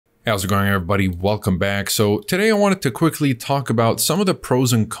How's it going, everybody? Welcome back. So today I wanted to quickly talk about some of the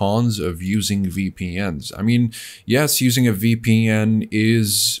pros and cons of using VPNs. I mean, yes, using a VPN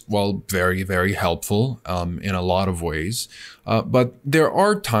is, well, very, very helpful in a lot of ways. But there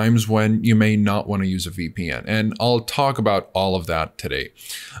are times when you may not want to use a VPN, and I'll talk about all of that today.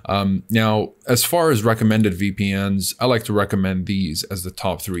 Now, as far as recommended VPNs, I like to recommend these as the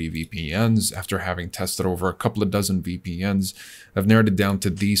top 3 VPNs. After having tested over a couple of dozen VPNs, I've narrowed it down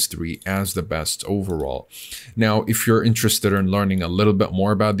to these 3 as the best overall. Now, if you're interested in learning a little bit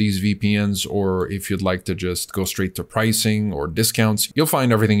more about these VPNs, or if you'd like to just go straight to pricing or discounts, you'll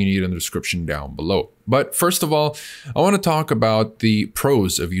find everything you need in the description down below. But first of all, I want to talk about the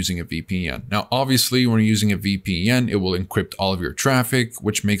pros of using a VPN. Now, obviously, when you're using a VPN, it will encrypt all of your traffic,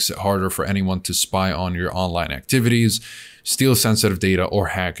 which makes it harder for anyone to spy on your online activities, steal sensitive data, or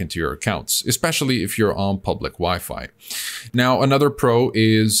hack into your accounts, especially if you're on public Wi-Fi. Now, another pro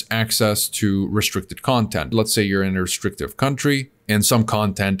is access to restricted content. Let's say you're in a restrictive country and some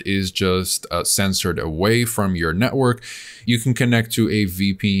content is just censored away from your network. You can connect to a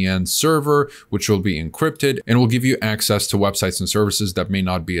VPN server, which will be encrypted and will give you access to websites and services that may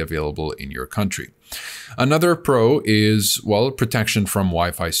not be available in your country. Another pro is, well, protection from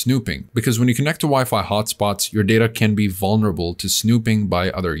Wi-Fi snooping, because when you connect to Wi-Fi hotspots, your data can be vulnerable to snooping by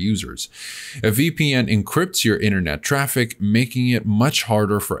other users. A VPN encrypts your internet traffic, making it much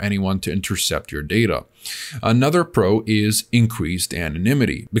harder for anyone to intercept your data. Another pro is increased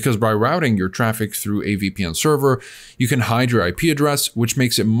anonymity, because by routing your traffic through a VPN server, you can hide your IP address, which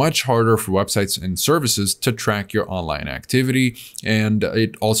makes it much harder for websites and services to track your online activity, and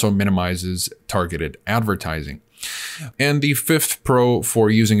it also minimizes targeted advertising. And the 5th pro for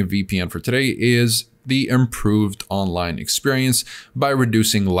using a VPN for today is the improved online experience by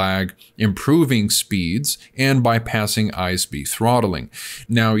reducing lag, improving speeds, and bypassing ISP throttling.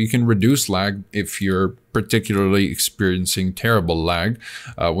 Now, you can reduce lag if you're particularly experiencing terrible lag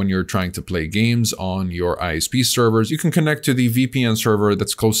when you're trying to play games on your ISP servers. You can connect to the VPN server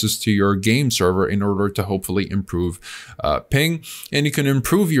that's closest to your game server in order to hopefully improve ping. And you can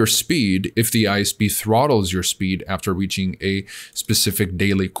improve your speed if the ISP throttles your speed after reaching a specific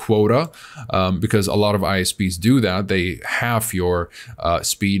daily quota, because a lot of ISPs do that. They half your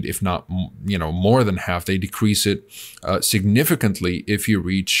speed, if not more than half. They decrease it significantly if you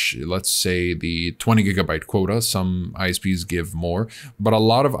reach, let's say, the 20 gigabyte quota. Some ISPs give more, but a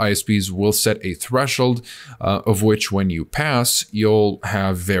lot of ISPs will set a threshold of which when you pass, you'll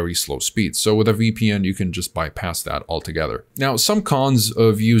have very slow speeds. So with a VPN, you can just bypass that altogether. Now, some cons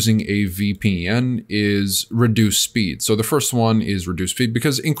of using a VPN is reduced speed. So the first one is reduced speed,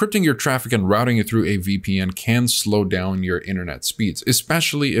 because encrypting your traffic and routing it through a VPN can slow down your internet speeds,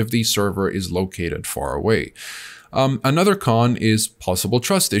 especially if the server is located far away. Another con is possible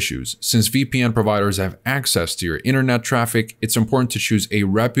trust issues. Since VPN providers have access to your internet traffic, it's important to choose a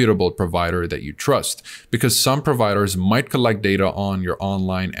reputable provider that you trust, because some providers might collect data on your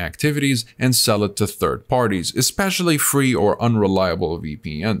online activities and sell it to third parties, especially free or unreliable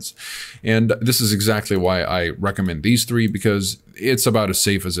VPNs. And this is exactly why I recommend these 3, because it's about as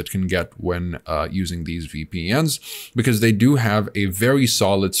safe as it can get when using these VPNs, because they do have a very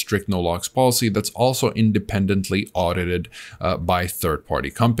solid strict no-logs policy that's also independently audited by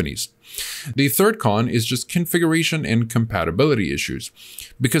third-party companies. The 3rd con is just configuration and compatibility issues,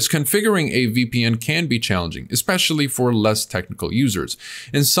 because configuring a VPN can be challenging, especially for less technical users,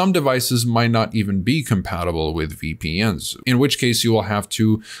 and some devices might not even be compatible with VPNs, in which case you will have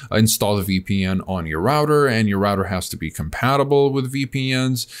to install the VPN on your router, and your router has to be compatible with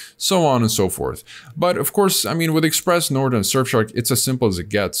VPNs, so on and so forth. But of course, I mean, with Express, Nord, and Surfshark, it's as simple as it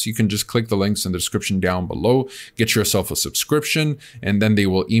gets. You can just click the links in the description down below, get yourself a subscription, and then they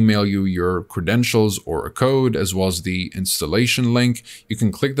will email you your credentials or a code, as well as the installation link. You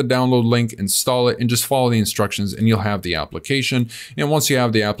can click the download link, install it, and just follow the instructions, and you'll have the application. And once you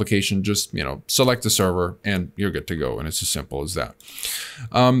have the application, just select the server and you're good to go. And it's as simple as that.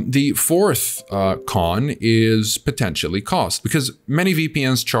 The 4th con is potentially cost, because many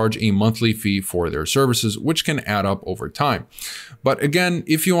VPNs charge a monthly fee for their services, which can add up over time. But again,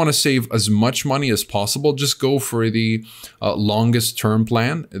 if you want to save as much money as possible, just go for the longest term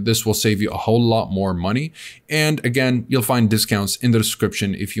plan. This will save you a whole lot more money. And again, you'll find discounts in the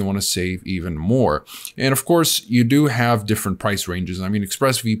description if you want to save even more. And of course, you do have different price ranges. I mean,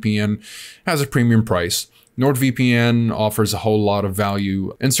 ExpressVPN has a premium price, NordVPN offers a whole lot of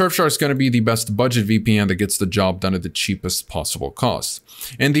value, and Surfshark is going to be the best budget VPN that gets the job done at the cheapest possible cost.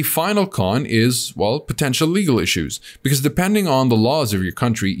 And the final con is, well, potential legal issues, because depending on the laws of your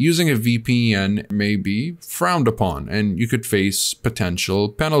country, using a VPN may be frowned upon, and you could face potential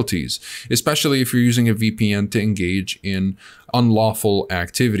penalties, especially if you're using a VPN to engage in unlawful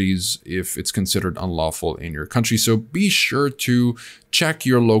activities if it's considered unlawful in your country. So be sure to check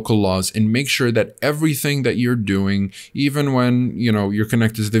your local laws and make sure that everything that you're doing, even when, you're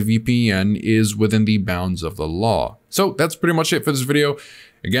connected to the VPN, is within the bounds of the law. So that's pretty much it for this video.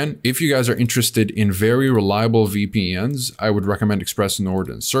 Again, if you guys are interested in very reliable VPNs, I would recommend Express, Nord,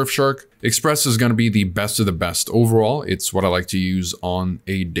 and Surfshark. Express is going to be the best of the best overall. It's what I like to use on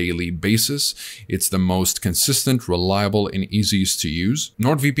a daily basis. It's the most consistent, reliable, and easiest to use.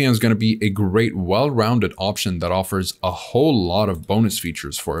 NordVPN is going to be a great, well-rounded option that offers a whole lot of bonus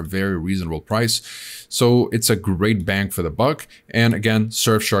features for a very reasonable price. So it's a great bang for the buck. And again,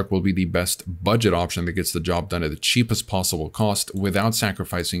 Surfshark will be the best budget option that gets the job done at the cheapest possible cost without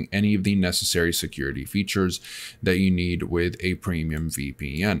sacrificing any of the necessary security features that you need with a premium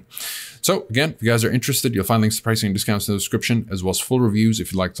VPN. So again, if you guys are interested, you'll find links to pricing and discounts in the description, as well as full reviews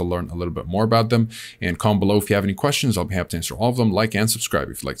if you'd like to learn a little bit more about them. And comment below if you have any questions. I'll be happy to answer all of them. Like and subscribe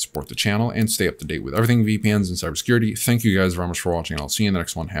if you'd like to support the channel and stay up to date with everything VPNs and cybersecurity. Thank you guys very much for watching. I'll see you in the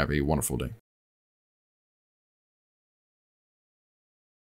next one. Have a wonderful day.